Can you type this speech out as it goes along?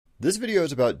This video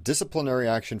is about disciplinary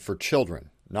action for children,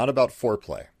 not about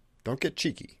foreplay. Don't get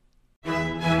cheeky.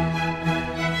 A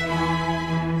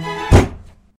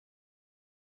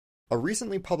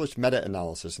recently published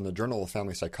meta-analysis in the Journal of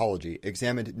Family Psychology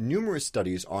examined numerous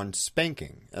studies on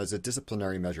spanking as a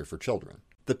disciplinary measure for children.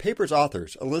 The paper's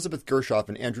authors, Elizabeth Gershoff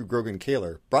and Andrew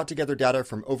Grogan-Kaler, brought together data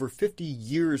from over 50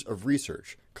 years of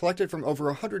research, collected from over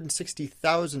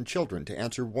 160,000 children to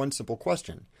answer one simple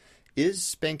question: is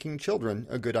spanking children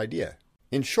a good idea?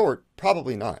 In short,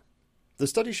 probably not. The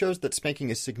study shows that spanking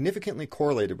is significantly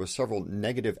correlated with several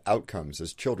negative outcomes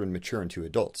as children mature into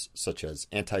adults, such as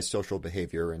antisocial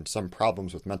behavior and some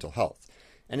problems with mental health,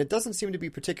 and it doesn't seem to be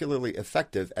particularly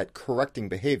effective at correcting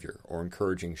behavior or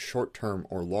encouraging short-term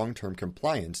or long-term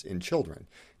compliance in children,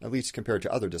 at least compared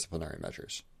to other disciplinary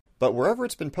measures. But wherever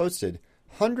it's been posted,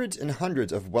 hundreds and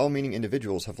hundreds of well-meaning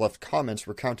individuals have left comments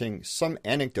recounting some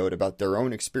anecdote about their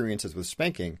own experiences with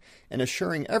spanking and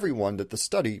assuring everyone that the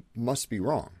study must be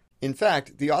wrong. In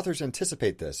fact, the authors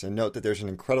anticipate this and note that there's an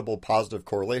incredible positive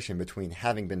correlation between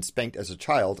having been spanked as a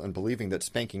child and believing that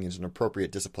spanking is an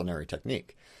appropriate disciplinary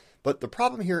technique. But the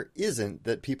problem here isn't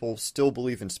that people still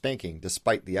believe in spanking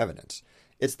despite the evidence.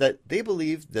 It's that they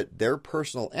believe that their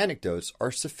personal anecdotes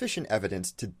are sufficient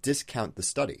evidence to discount the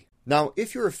study. Now,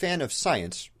 if you're a fan of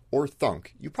science, or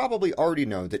thunk, you probably already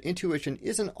know that intuition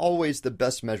isn't always the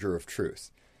best measure of truth.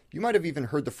 You might have even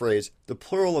heard the phrase, the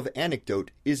plural of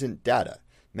anecdote isn't data,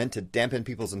 meant to dampen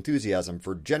people's enthusiasm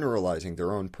for generalizing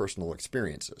their own personal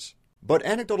experiences. But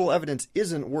anecdotal evidence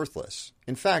isn't worthless.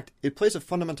 In fact, it plays a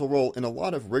fundamental role in a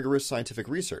lot of rigorous scientific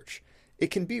research.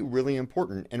 It can be really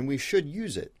important, and we should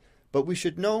use it, but we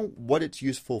should know what it's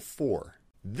useful for.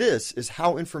 This is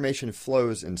how information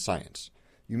flows in science.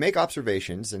 You make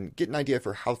observations and get an idea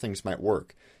for how things might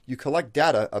work. You collect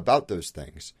data about those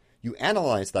things. You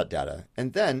analyze that data,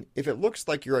 and then, if it looks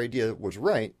like your idea was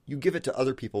right, you give it to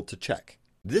other people to check.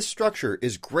 This structure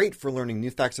is great for learning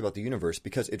new facts about the universe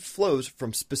because it flows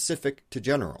from specific to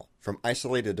general, from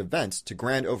isolated events to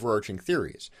grand overarching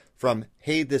theories, from,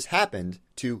 hey, this happened,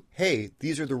 to, hey,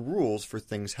 these are the rules for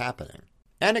things happening.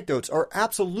 Anecdotes are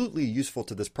absolutely useful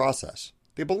to this process.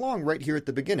 They belong right here at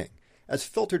the beginning, as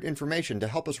filtered information to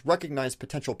help us recognize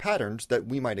potential patterns that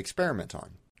we might experiment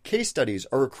on. Case studies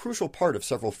are a crucial part of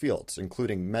several fields,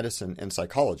 including medicine and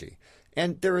psychology,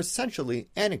 and they're essentially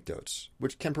anecdotes,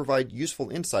 which can provide useful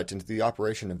insights into the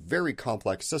operation of very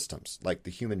complex systems, like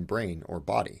the human brain or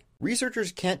body.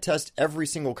 Researchers can't test every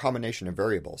single combination of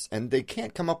variables, and they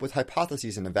can't come up with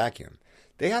hypotheses in a vacuum.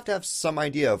 They have to have some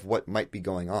idea of what might be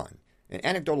going on, and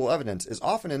anecdotal evidence is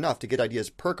often enough to get ideas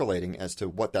percolating as to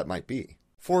what that might be.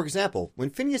 For example, when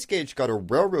Phineas Gage got a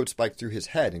railroad spike through his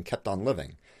head and kept on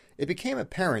living, it became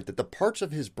apparent that the parts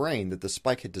of his brain that the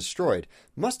spike had destroyed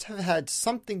must have had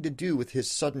something to do with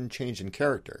his sudden change in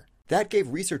character. That gave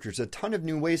researchers a ton of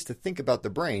new ways to think about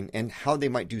the brain and how they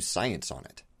might do science on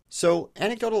it. So,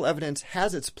 anecdotal evidence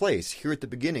has its place here at the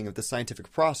beginning of the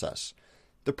scientific process.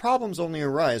 The problems only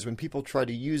arise when people try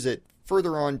to use it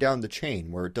further on down the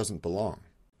chain where it doesn't belong.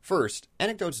 First,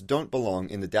 anecdotes don't belong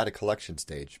in the data collection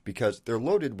stage because they're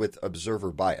loaded with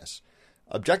observer bias.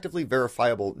 Objectively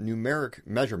verifiable numeric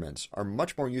measurements are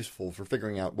much more useful for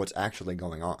figuring out what's actually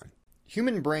going on.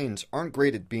 Human brains aren't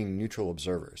great at being neutral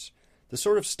observers. The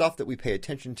sort of stuff that we pay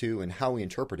attention to and how we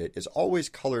interpret it is always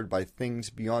colored by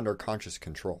things beyond our conscious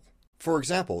control. For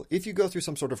example, if you go through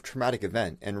some sort of traumatic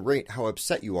event and rate how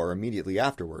upset you are immediately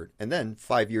afterward, and then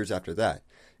 5 years after that,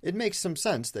 it makes some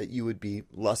sense that you would be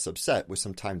less upset with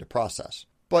some time to process.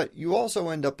 But you also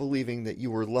end up believing that you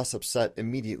were less upset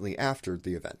immediately after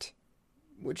the event,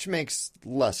 which makes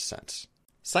less sense.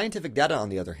 Scientific data, on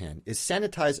the other hand, is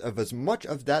sanitized of as much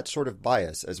of that sort of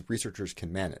bias as researchers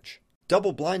can manage.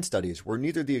 Double-blind studies where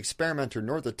neither the experimenter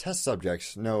nor the test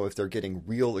subjects know if they're getting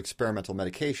real experimental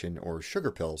medication or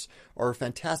sugar pills are a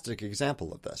fantastic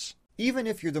example of this. Even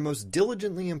if you're the most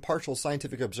diligently impartial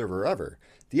scientific observer ever,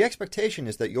 the expectation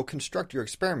is that you'll construct your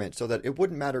experiment so that it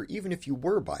wouldn't matter even if you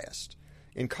were biased.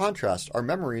 In contrast, our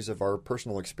memories of our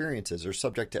personal experiences are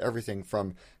subject to everything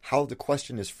from how the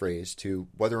question is phrased to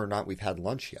whether or not we've had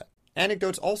lunch yet.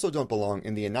 Anecdotes also don't belong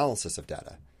in the analysis of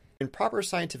data. In proper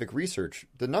scientific research,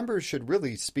 the numbers should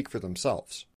really speak for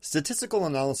themselves. Statistical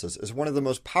analysis is one of the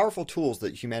most powerful tools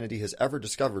that humanity has ever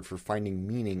discovered for finding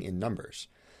meaning in numbers.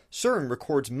 CERN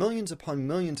records millions upon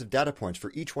millions of data points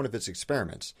for each one of its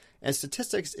experiments, and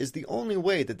statistics is the only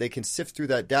way that they can sift through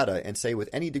that data and say with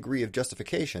any degree of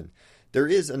justification, there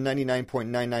is a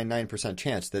 99.999%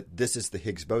 chance that this is the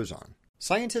Higgs boson.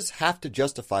 Scientists have to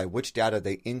justify which data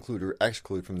they include or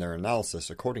exclude from their analysis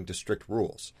according to strict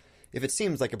rules. If it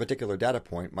seems like a particular data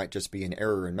point might just be an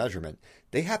error in measurement,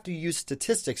 they have to use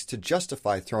statistics to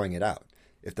justify throwing it out.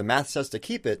 If the math says to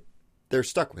keep it, they're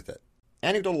stuck with it.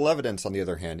 Anecdotal evidence, on the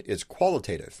other hand, is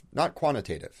qualitative, not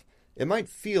quantitative. It might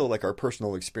feel like our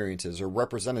personal experiences are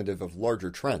representative of larger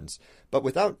trends, but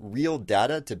without real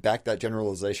data to back that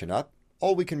generalization up,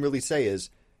 all we can really say is,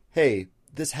 hey,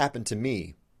 this happened to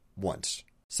me once.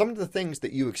 Some of the things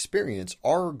that you experience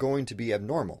are going to be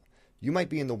abnormal. You might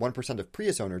be in the 1% of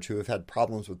Prius owners who have had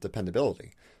problems with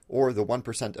dependability, or the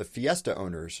 1% of Fiesta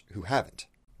owners who haven't.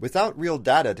 Without real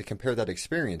data to compare that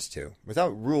experience to, without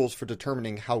rules for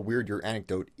determining how weird your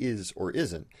anecdote is or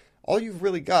isn't, all you've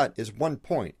really got is one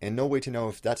point and no way to know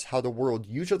if that's how the world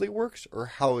usually works or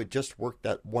how it just worked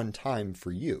that one time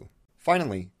for you.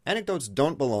 Finally, anecdotes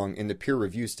don't belong in the peer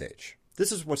review stage.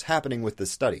 This is what's happening with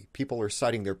this study. People are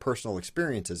citing their personal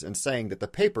experiences and saying that the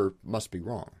paper must be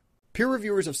wrong. Peer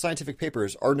reviewers of scientific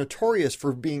papers are notorious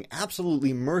for being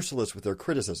absolutely merciless with their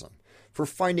criticism, for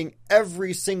finding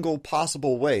every single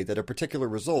possible way that a particular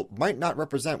result might not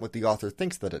represent what the author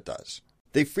thinks that it does.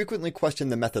 They frequently question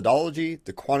the methodology,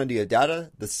 the quantity of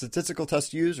data, the statistical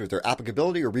tests used, or their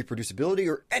applicability or reproducibility,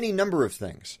 or any number of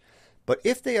things. But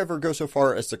if they ever go so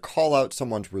far as to call out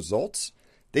someone's results,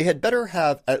 they had better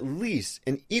have at least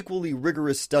an equally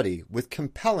rigorous study with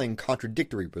compelling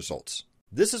contradictory results.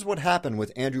 This is what happened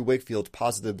with Andrew Wakefield's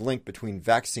positive link between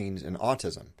vaccines and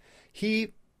autism.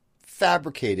 He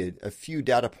fabricated a few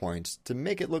data points to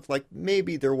make it look like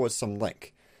maybe there was some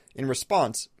link. In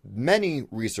response, many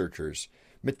researchers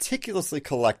meticulously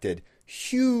collected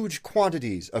huge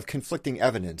quantities of conflicting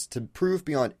evidence to prove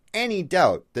beyond any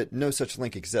doubt that no such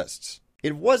link exists.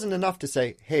 It wasn't enough to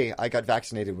say, hey, I got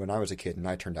vaccinated when I was a kid and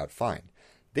I turned out fine.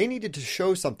 They needed to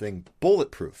show something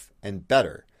bulletproof and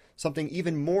better, something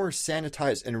even more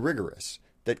sanitized and rigorous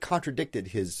that contradicted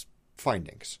his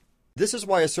findings. This is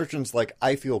why assertions like,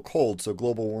 I feel cold, so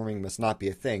global warming must not be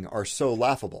a thing, are so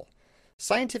laughable.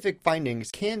 Scientific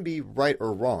findings can be right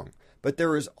or wrong, but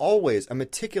there is always a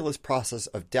meticulous process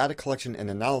of data collection and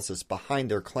analysis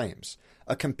behind their claims,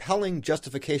 a compelling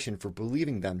justification for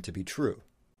believing them to be true.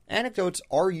 Anecdotes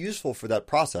are useful for that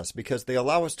process because they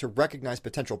allow us to recognize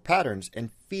potential patterns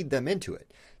and feed them into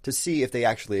it, to see if they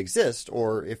actually exist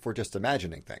or if we're just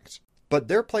imagining things. But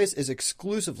their place is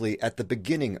exclusively at the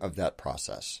beginning of that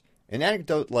process. An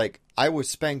anecdote like, I was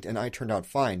spanked and I turned out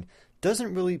fine,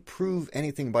 doesn't really prove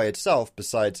anything by itself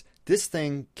besides this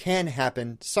thing can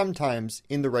happen sometimes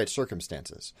in the right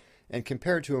circumstances. And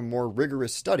compared to a more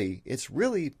rigorous study, it's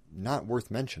really not worth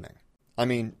mentioning. I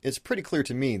mean, it's pretty clear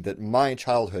to me that my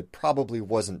childhood probably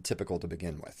wasn't typical to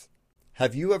begin with.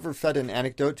 Have you ever fed an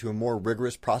anecdote to a more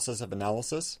rigorous process of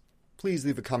analysis? Please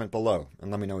leave a comment below and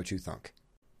let me know what you think.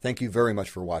 Thank you very much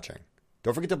for watching.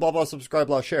 Don't forget to blah blah subscribe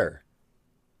blah share.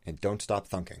 And don't stop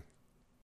thunking.